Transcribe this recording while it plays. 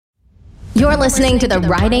You're listening to the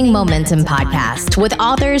Writing Momentum Podcast with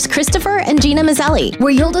authors Christopher and Gina Mazzelli,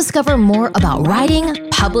 where you'll discover more about writing,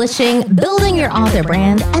 publishing, building your author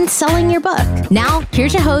brand, and selling your book. Now,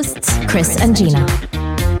 here's your hosts, Chris and Gina.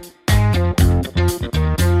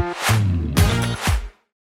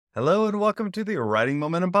 Hello and welcome to the Writing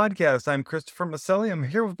Momentum Podcast. I'm Christopher Mazzelli. I'm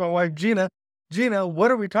here with my wife, Gina. Gina,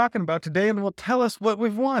 what are we talking about today? And will tell us what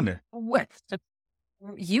we've won. What?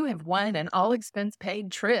 You have won an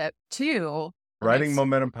all-expense-paid trip to Writing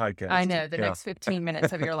Momentum Podcast. I know, the next 15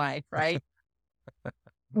 minutes of your life, right?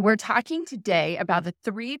 We're talking today about the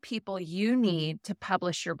 3 people you need to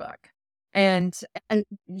publish your book. And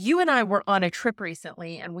you and I were on a trip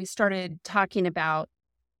recently, and we started talking about,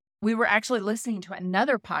 we were actually listening to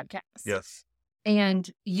another podcast. Yes. And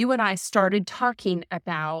you and I started talking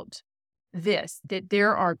about that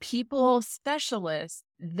there are people, specialists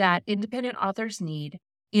that independent authors need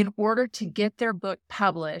in order to get their book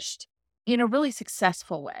published in a really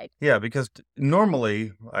successful way. Yeah, because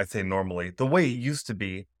normally, the way it used to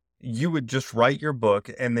be, you would just write your book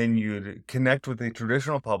and then you'd connect with a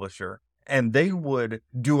traditional publisher and they would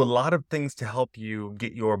do a lot of things to help you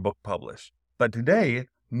get your book published. But today,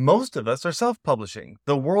 most of us are self-publishing.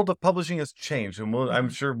 The world of publishing has changed, and I'm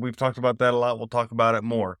sure we've talked about that a lot. We'll talk about it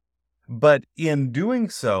more. But in doing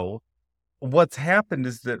so, what's happened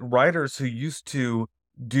is that writers who used to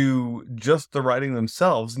do just the writing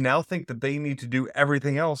themselves now think that they need to do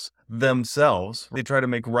everything else themselves. They try to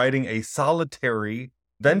make writing a solitary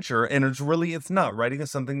venture, and it's not. Writing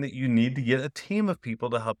is something that you need to get a team of people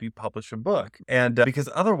to help you publish a book. And because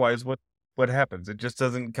otherwise, what happens? It just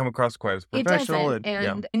doesn't come across quite as professional. It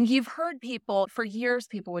doesn't. And you've heard people, for years,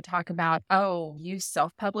 people would talk about, oh, you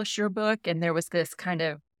self-publish your book, and there was this kind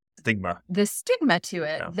of stigma to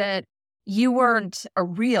it, that you weren't a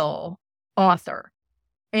real author.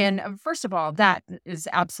 And first of all, that is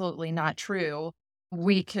absolutely not true.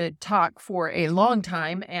 We could talk for a long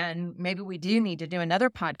time, and maybe we do need to do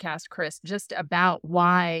another podcast, Chris, just about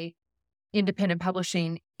why independent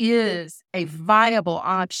publishing is a viable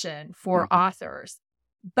option for authors.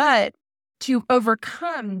 But to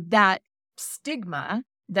overcome that stigma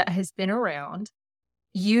that has been around,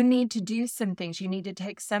 you need to do some things. You need to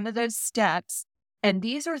take some of those steps. And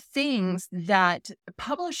these are things that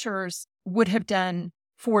publishers would have done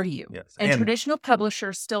for you. Yes. And traditional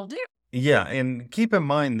publishers still do. Yeah. And keep in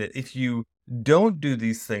mind that if you don't do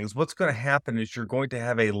these things, what's going to happen is you're going to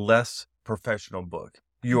have a less professional book.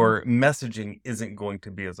 Your messaging isn't going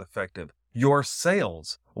to be as effective. Your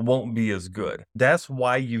sales won't be as good. That's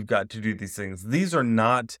why you've got to do these things. These are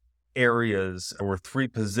not areas or 3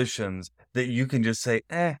 positions that you can just say,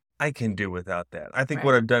 I can do without that. I think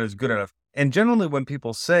what I've done is good enough. And generally when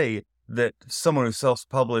people say that someone who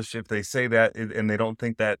self-published, if they say that and they don't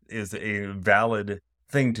think that is a valid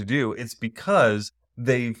thing to do, it's because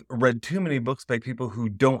they've read too many books by people who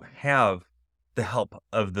don't have the help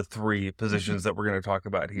of the 3 positions that we're going to talk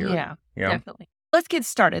about here. Yeah, definitely. Let's get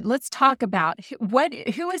started. Let's talk about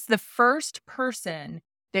who is the first person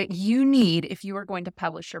that you need if you are going to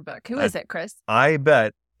publish your book. Who is it, Chris? I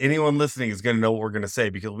bet anyone listening is going to know what we're going to say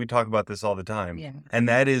because we talk about this all the time. Yeah. And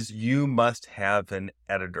that is you must have an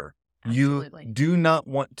editor. Absolutely. You do not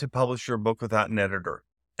want to publish your book without an editor.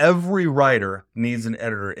 Every writer needs an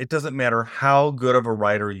editor. It doesn't matter how good of a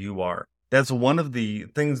writer you are. That's one of the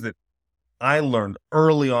things that I learned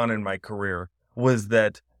early on in my career was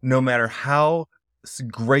that no matter how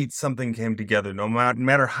great something came together, no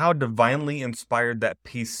matter how divinely inspired that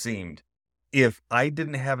piece seemed, if I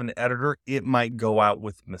didn't have an editor, it might go out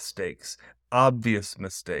with mistakes, obvious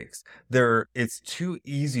mistakes. It's too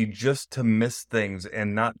easy just to miss things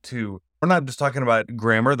and we're not just talking about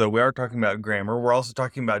grammar, though we are talking about grammar. We're also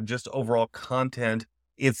talking about just overall content.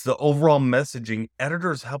 It's the overall messaging.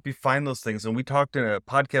 Editors help you find those things. And we talked in a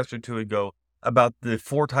podcast or 2 ago about the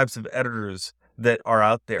 4 types of editors that are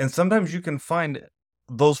out there. And sometimes you can find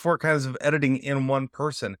those 4 kinds of editing in one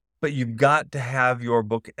person, but you've got to have your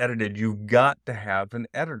book edited. You've got to have an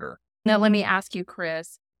editor. Now, let me ask you,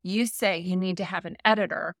 Chris, you say you need to have an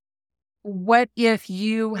editor. What if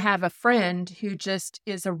you have a friend who just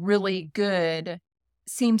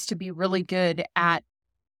seems to be really good at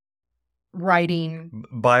writing?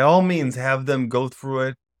 By all means, have them go through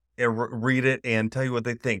it, read it, and tell you what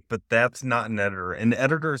they think. But that's not an editor. An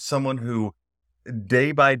editor is someone who,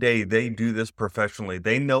 day by day, they do this professionally.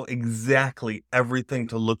 They know exactly everything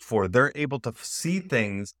to look for. They're able to see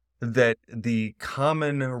things that the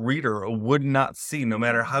common reader would not see, no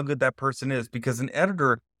matter how good that person is, because an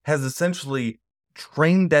editor has essentially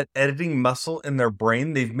trained that editing muscle in their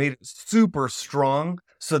brain. They've made it super strong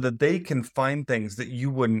so that they can find things that you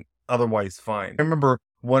wouldn't otherwise find. I remember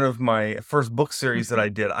one of my first book series that I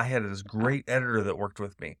did, I had this great editor that worked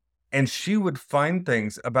with me. And she would find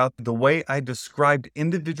things about the way I described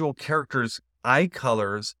individual characters' eye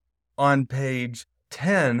colors on page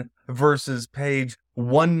 10 versus page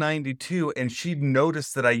 192. And she'd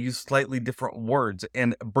notice that I used slightly different words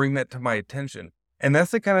and bring that to my attention. And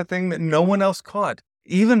that's the kind of thing that no one else caught.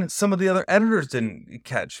 Even some of the other editors didn't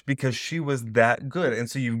catch because she was that good. And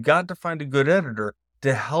so you've got to find a good editor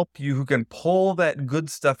to help you who can pull that good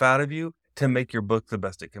stuff out of you to make your book the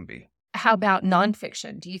best it can be. How about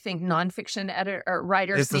nonfiction? Do you think nonfiction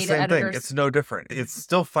writers need editors? It's the same thing. It's no different. It's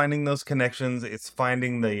still finding those connections. It's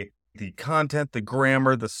finding the content, the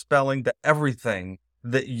grammar, the spelling, the everything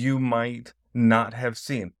that you might not have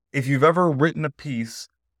seen. If you've ever written a piece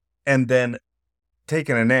and then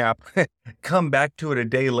taken a nap, come back to it a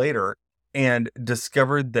day later and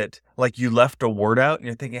discovered that like you left a word out and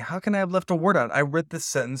you're thinking, how can I have left a word out? I read this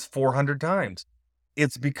sentence 400 times.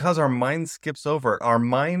 It's because our mind skips over it. Our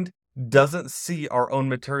mind doesn't see our own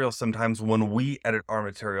material sometimes when we edit our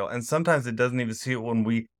material. And sometimes it doesn't even see it when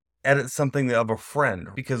we edit something of a friend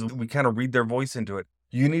because we kind of read their voice into it.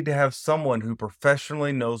 You need to have someone who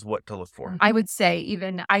professionally knows what to look for. I would say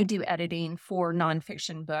even I do editing for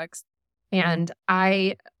nonfiction books. And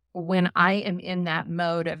when I am in that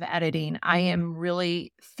mode of editing, I am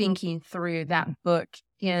really thinking through that book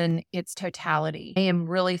in its totality. I am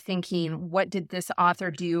really thinking, what did this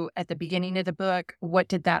author do at the beginning of the book? What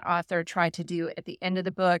did that author try to do at the end of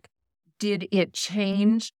the book? Did it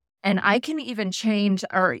change? And I can even change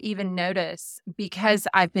or even notice, because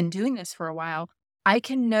I've been doing this for a while, I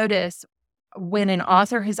can notice when an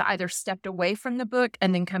author has either stepped away from the book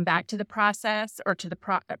and then come back to the process or to the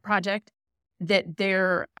project, that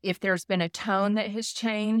if there's been a tone that has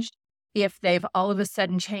changed, if they've all of a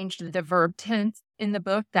sudden changed the verb tense in the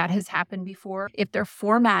book, that has happened before. If they're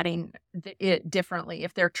formatting it differently,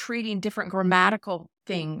 if they're treating different grammatical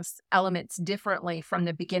elements differently from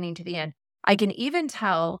the beginning to the end. I can even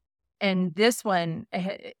tell, and this one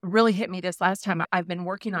really hit me this last time. I've been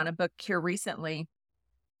working on a book here recently,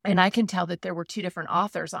 and I can tell that there were two different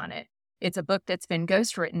authors on it. It's a book that's been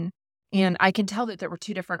ghostwritten. And I can tell that there were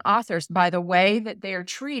two different authors by the way that they're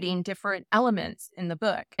treating different elements in the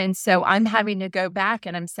book. And so I'm having to go back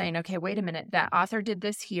and I'm saying, okay, wait a minute, that author did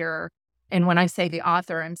this here. And when I say the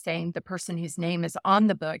author, I'm saying the person whose name is on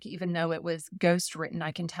the book, even though it was ghostwritten,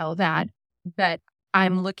 I can tell that. But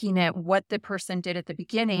I'm looking at what the person did at the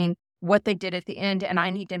beginning, what they did at the end, and I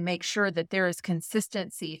need to make sure that there is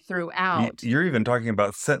consistency throughout. You're even talking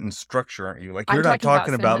about sentence structure, aren't you? Like you're not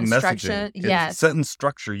talking about messaging. Yes. Sentence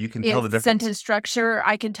structure, you can tell the difference. Sentence structure,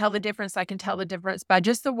 I can tell the difference. I can tell the difference by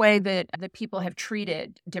just the way that the people have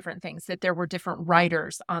treated different things, that there were different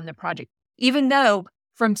writers on the project. Even though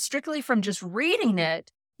strictly from just reading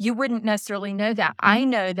it, you wouldn't necessarily know that. I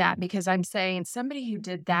know that because I'm saying somebody who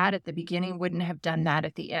did that at the beginning wouldn't have done that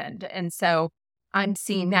at the end. And so I'm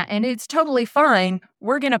seeing that, and it's totally fine.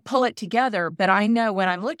 We're going to pull it together, but I know when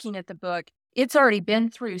I'm looking at the book, it's already been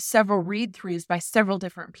through several read-throughs by several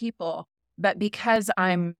different people. But because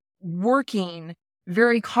I'm working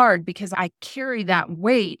very hard, because I carry that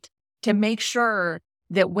weight to make sure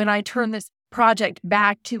that when I turn this project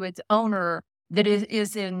back to its owner, that it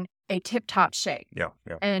is in a tip-top shape. Yeah.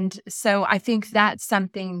 And so I think that's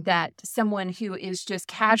something that someone who is just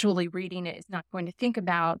casually reading it is not going to think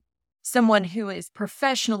about. Someone who is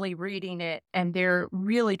professionally reading it and they're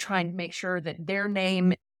really trying to make sure that their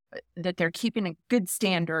name, that they're keeping a good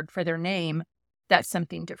standard for their name, that's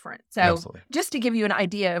something different. So Absolutely. Just to give you an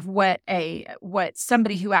idea of what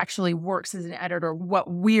somebody who actually works as an editor, what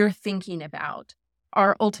we're thinking about,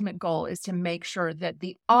 our ultimate goal is to make sure that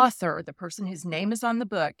the author, the person whose name is on the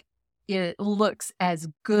book, it looks as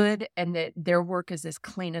good and that their work is as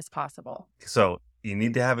clean as possible. So you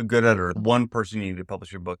need to have a good editor. One person you need to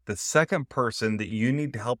publish your book. The second person that you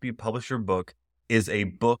need to help you publish your book is a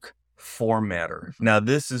book formatter. Now,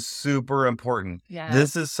 this is super important. Yeah.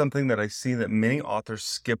 This is something that I see that many authors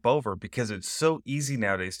skip over because it's so easy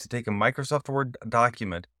nowadays to take a Microsoft Word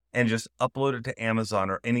document and just upload it to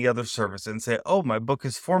Amazon or any other service and say, oh, my book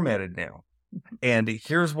is formatted now. And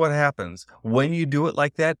here's what happens. When you do it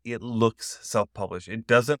like that, it looks self-published. It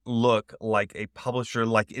doesn't look like a publisher,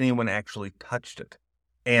 like anyone actually touched it.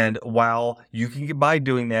 And while you can get by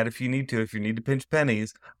doing that if you need to pinch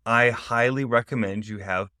pennies, I highly recommend you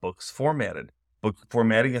have books formatted. Book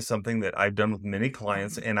formatting is something that I've done with many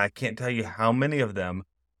clients, and I can't tell you how many of them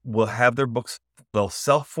will have their books, they'll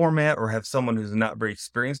self-format or have someone who's not very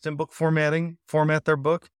experienced in book formatting format their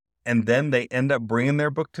book. And then they end up bringing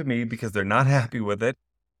their book to me because they're not happy with it.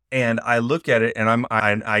 And I look at it and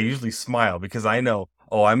I usually smile because I know,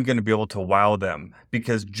 oh, I'm going to be able to wow them.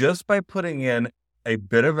 Because just by putting in a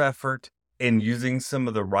bit of effort and using some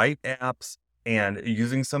of the right apps and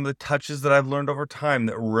using some of the touches that I've learned over time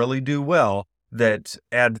that really do well, that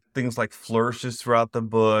add things like flourishes throughout the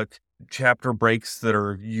book, chapter breaks that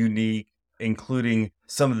are unique, including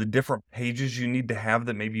some of the different pages you need to have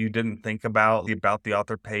that maybe you didn't think about the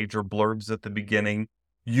author page or blurbs at the beginning,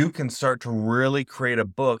 you can start to really create a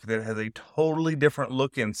book that has a totally different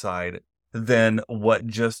look inside than what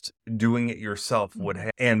just doing it yourself would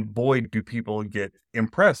have. And boy, do people get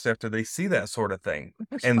impressed after they see that sort of thing.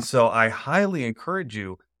 And so I highly encourage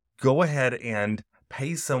you, go ahead and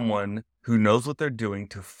pay someone who knows what they're doing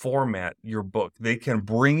to format your book. They can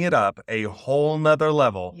bring it up a whole nother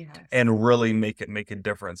level and really make a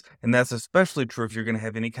difference. And that's especially true if you're going to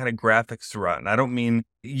have any kind of graphics throughout. And I don't mean,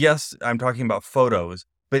 yes, I'm talking about photos,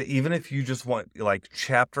 but even if you just want like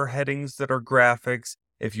chapter headings that are graphics,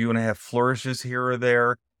 if you want to have flourishes here or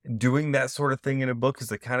there, doing that sort of thing in a book is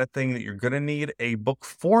the kind of thing that you're going to need a book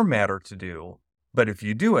formatter to do. But if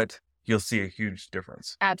you do it, you'll see a huge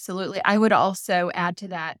difference. Absolutely. I would also add to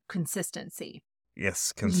that consistency.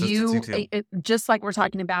 Yes, consistency too. Just like we're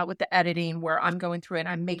talking about with the editing, where I'm going through it,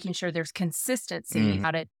 I'm making sure there's consistency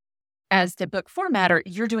about it. As the book formatter,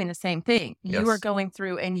 you're doing the same thing. Yes. You are going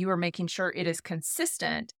through and you are making sure it is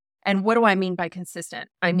consistent. And what do I mean by consistent?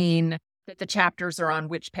 I mean that the chapters are on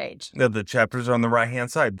which page? The chapters are on the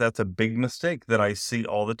right-hand side. That's a big mistake that I see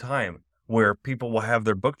all the time, where people will have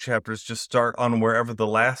their book chapters just start on wherever the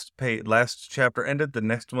last chapter ended, the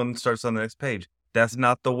next one starts on the next page. That's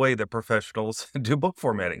not the way that professionals do book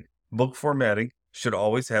formatting. Book formatting should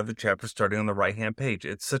always have the chapter starting on the right-hand page.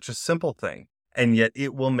 It's such a simple thing, and yet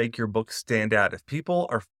it will make your book stand out. If people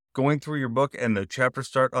are going through your book and the chapters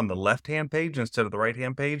start on the left-hand page instead of the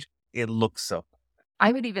right-hand page, it looks so.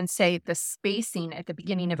 I would even say the spacing at the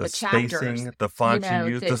beginning of the chapters. The spacing, the font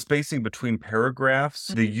you use, the spacing between paragraphs,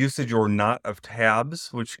 the usage or not of tabs,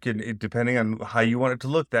 which can, depending on how you want it to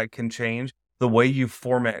look, that can change. The way you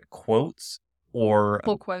format quotes or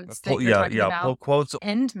pull quotes. Pull quotes.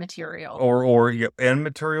 End material. Or end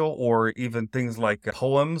material, or even things like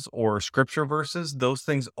poems or scripture verses. Those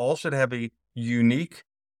things all should have a unique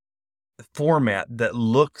format that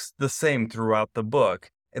looks the same throughout the book,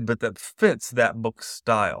 but that fits that book's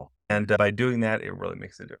style. And by doing that, it really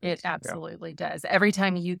makes a difference. It absolutely does. Every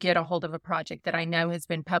time you get a hold of a project that I know has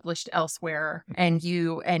been published elsewhere, and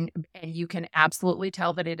you can absolutely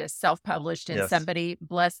tell that it is self-published, and somebody,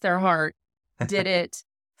 bless their heart, did it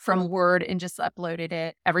from Word and just uploaded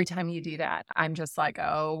it. Every time you do that, I'm just like,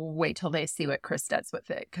 oh, wait till they see what Chris does with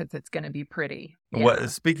it, because it's going to be pretty. Yeah.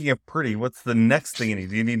 Speaking of pretty, what's the next thing you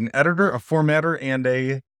need? You need an editor, a formatter, and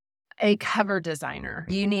a cover designer.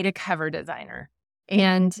 You need a cover designer.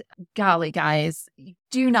 And golly, guys,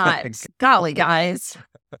 do not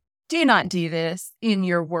do this in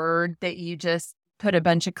your Word, that you just put a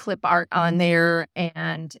bunch of clip art on there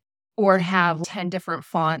or have 10 different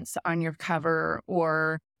fonts on your cover,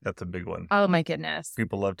 or that's a big one. Oh my goodness.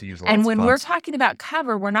 People love to use lots And when of fonts. we're talking about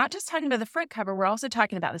cover, we're not just talking about the front cover, we're also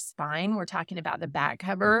talking about the spine, we're talking about the back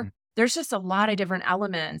cover. Mm-hmm. There's just a lot of different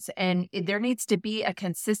elements, and there needs to be a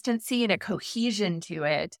consistency and a cohesion to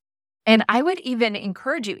it. And I would even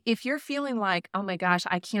encourage you, if you're feeling like, oh my gosh,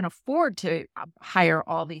 I can't afford to hire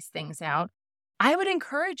all these things out, I would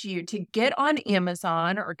encourage you to get on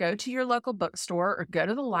Amazon or go to your local bookstore or go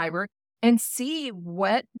to the library and see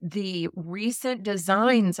what the recent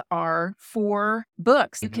designs are for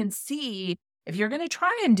books. Mm-hmm. You can see if you're going to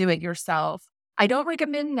try and do it yourself. I don't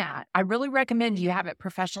recommend that. I really recommend you have it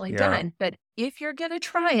professionally done. But if you're going to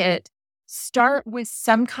try it, start with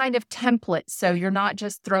some kind of template so you're not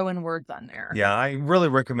just throwing words on there. Yeah, I really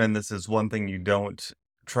recommend this as one thing you don't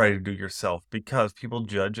try to do yourself, because people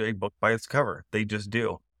judge a book by its cover. They just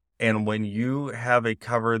do. And when you have a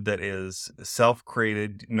cover that is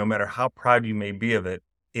self-created, no matter how proud you may be of it,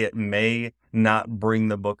 it may not bring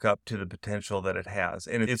the book up to the potential that it has.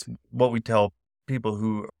 And it's what we tell people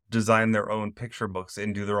who design their own picture books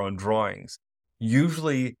and do their own drawings.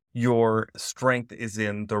 Usually your strength is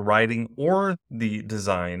in the writing or the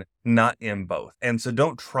design, not in both. And so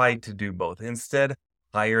don't try to do both. Instead,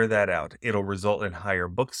 hire that out. It'll result in higher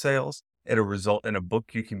book sales. It'll result in a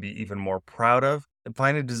book you can be even more proud of.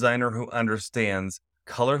 Find a designer who understands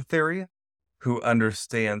color theory, who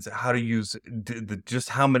understands how to use just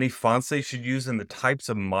how many fonts they should use and the types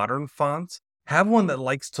of modern fonts. Have one that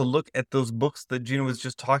likes to look at those books that Gina was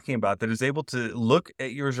just talking about, that is able to look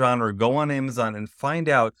at your genre, go on Amazon and find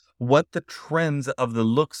out what the trends of the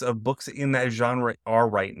looks of books in that genre are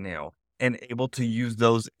right now, and able to use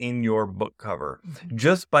those in your book cover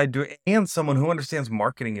just by doing, and someone who understands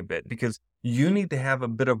marketing a bit, because you need to have a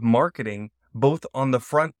bit of marketing both on the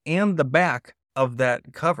front and the back of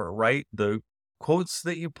that cover, right? The quotes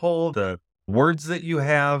that you pull, the words that you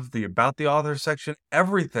have, the about the author section,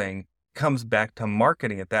 everything comes back to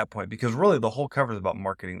marketing at that point, because really the whole cover is about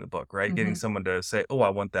marketing the book, right? Getting someone to say, oh, I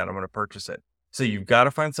want that, I'm going to purchase it. So you've got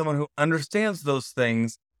to find someone who understands those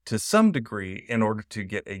things to some degree in order to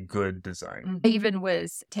get a good design. I even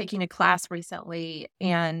was taking a class recently,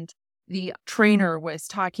 and the trainer was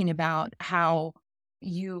talking about how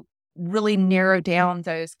you really narrow down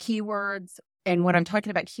those keywords. And when I'm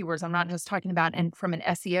talking about keywords, I'm not just talking about from an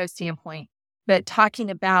SEO standpoint, but talking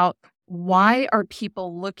about why are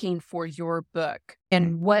people looking for your book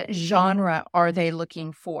and what genre are they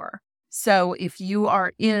looking for? So if you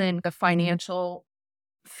are in the financial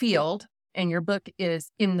field and your book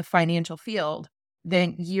is in the financial field,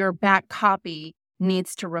 then your back copy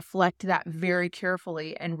needs to reflect that very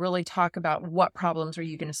carefully and really talk about what problems are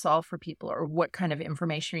you going to solve for people, or what kind of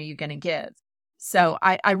information are you going to give. So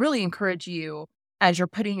I really encourage you, as you're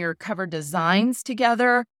putting your cover designs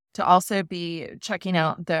together, to also be checking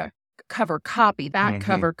out the cover copy, that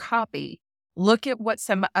cover copy. Look at what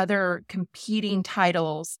some other competing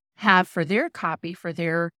titles have for their copy, for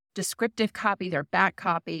their descriptive copy, their back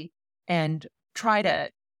copy, and try to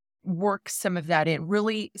work some of that in.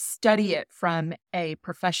 Really study it from a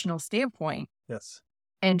professional standpoint. Yes.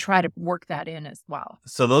 And try to work that in as well.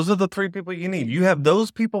 So those are the 3 people you need. You have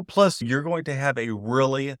those people, plus you're going to have a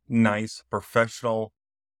really nice, professional,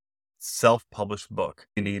 self-published book.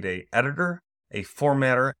 You need an editor, a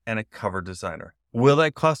formatter, and a cover designer. Will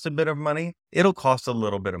that cost a bit of money? It'll cost a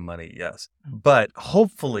little bit of money, yes. But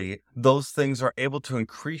hopefully those things are able to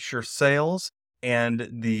increase your sales and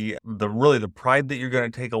the pride that you're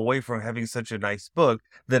going to take away from having such a nice book,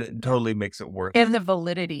 that it totally makes it worth it. And the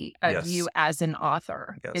validity of you as an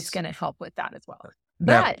author. Yes. It's going to help with that as well.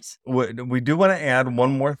 Now, we do want to add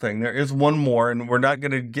one more thing. There is one more, and we're not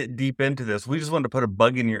going to get deep into this. We just wanted to put a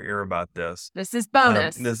bug in your ear about this. This is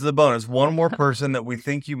bonus. This is a bonus. One more person that we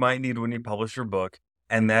think you might need when you publish your book,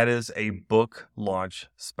 and that is a book launch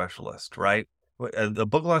specialist, right? The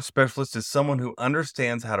book launch specialist is someone who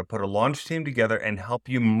understands how to put a launch team together and help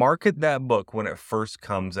you market that book when it first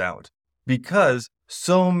comes out. Because this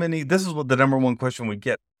is what the number one question we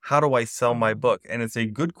get. How do I sell my book? And it's a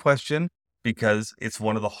good question, because it's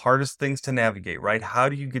one of the hardest things to navigate, right? How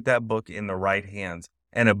do you get that book in the right hands?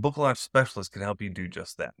 And a book launch specialist can help you do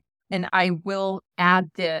just that. And I will add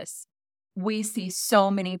this. We see so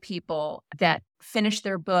many people that finish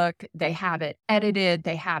their book, they have it edited,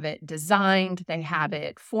 they have it designed, they have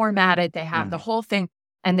it formatted, they have the whole thing,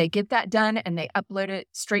 and they get that done and they upload it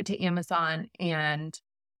straight to Amazon and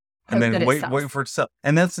then wait for it to sell.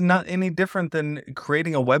 And that's not any different than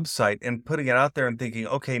creating a website and putting it out there and thinking,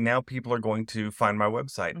 okay, now people are going to find my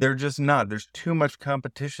website. They're just not. There's too much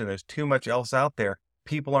competition. There's too much else out there.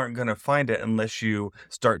 People aren't going to find it unless you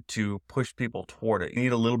start to push people toward it. You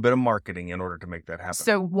need a little bit of marketing in order to make that happen.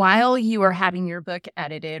 So while you are having your book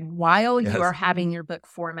edited, while you are having your book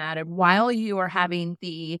formatted, while you are having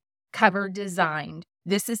the cover designed,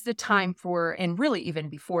 this is the time for, and really even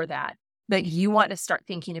before that, but you want to start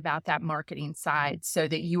thinking about that marketing side so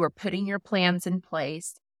that you are putting your plans in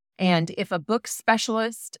place. And if a book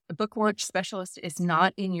launch specialist is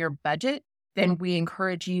not in your budget, then we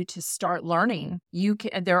encourage you to start learning.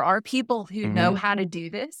 There are people who know how to do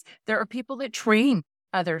this. There are people that train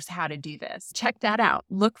others how to do this. Check that out.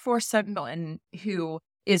 Look for someone who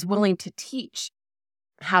is willing to teach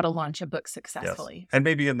how to launch a book successfully. Yes. And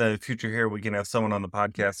maybe in the future here, we can have someone on the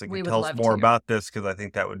podcast that can tell us more about this, because I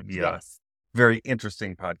think that would be a very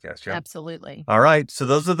interesting podcast. Yeah? Absolutely. All right. So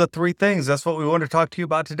those are the 3 things. That's what we want to talk to you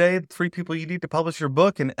about today. 3 people you need to publish your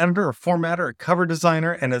book: an editor, a formatter, a cover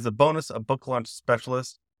designer, and as a bonus, a book launch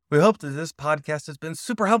specialist. We hope that this podcast has been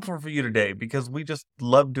super helpful for you today, because we just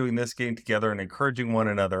love doing this, getting together and encouraging one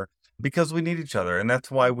another, because we need each other. And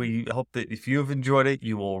that's why we hope that if you have enjoyed it,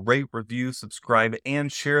 you will rate, review, subscribe,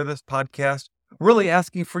 and share this podcast. Really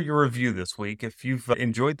asking for your review this week. If you've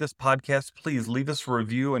enjoyed this podcast, please leave us a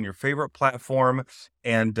review on your favorite platform,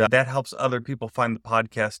 and that helps other people find the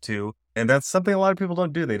podcast too. And that's something a lot of people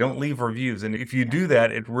don't do. They don't leave reviews. And if you do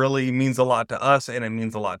that, it really means a lot to us, and it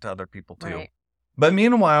means a lot to other people too. Right. But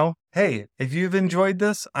meanwhile, hey, if you've enjoyed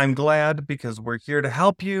this, I'm glad, because we're here to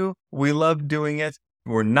help you. We love doing it.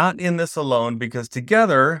 We're not in this alone, because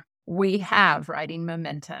together we have writing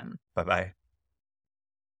momentum. Bye-bye.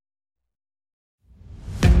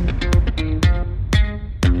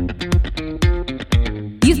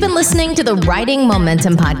 been listening to the Writing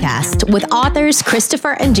Momentum Podcast with authors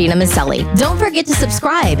Christopher and Gina Maselli. Don't forget to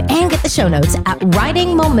subscribe and get the show notes at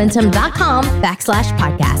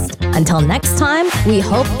writingmomentum.com/podcast. Until next time, we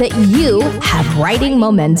hope that you have writing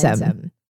momentum.